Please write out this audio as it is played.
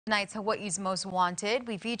Tonight's Hawaii's Most Wanted,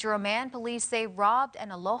 we feature a man police say robbed an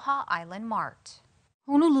Aloha Island Mart.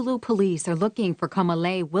 Honolulu police are looking for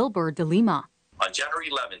Kamalei Wilbur-Delima. On January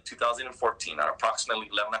 11, 2014, at approximately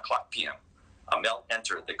 11 o'clock p.m., a male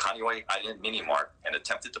entered the Kamalei Island Mini Mart and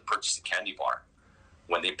attempted to purchase a candy bar.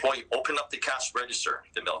 When the employee opened up the cash register,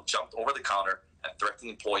 the male jumped over the counter and threatened the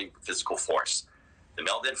employee with physical force. The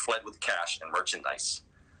male then fled with cash and merchandise.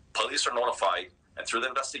 Police are notified, and through the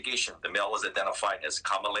investigation, the male was identified as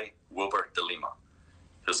Kamalei Wilbur-Delima.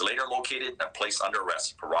 He was later located and placed under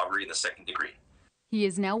arrest for robbery in the second degree. He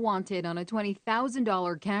is now wanted on a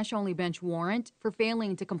 $20,000 cash-only bench warrant for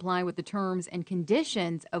failing to comply with the terms and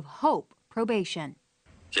conditions of Hope probation.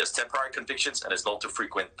 He has 10 prior convictions and is known to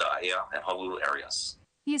frequent the Aia and Honolulu areas.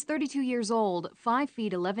 He is 32 years old, 5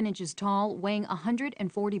 feet 11 inches tall, weighing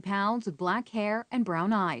 140 pounds, with black hair and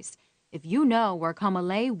brown eyes. If you know where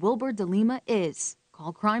Kamalei Wilbur-Delima is,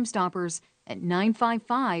 call Crime Stoppers at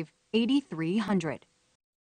 955-8300.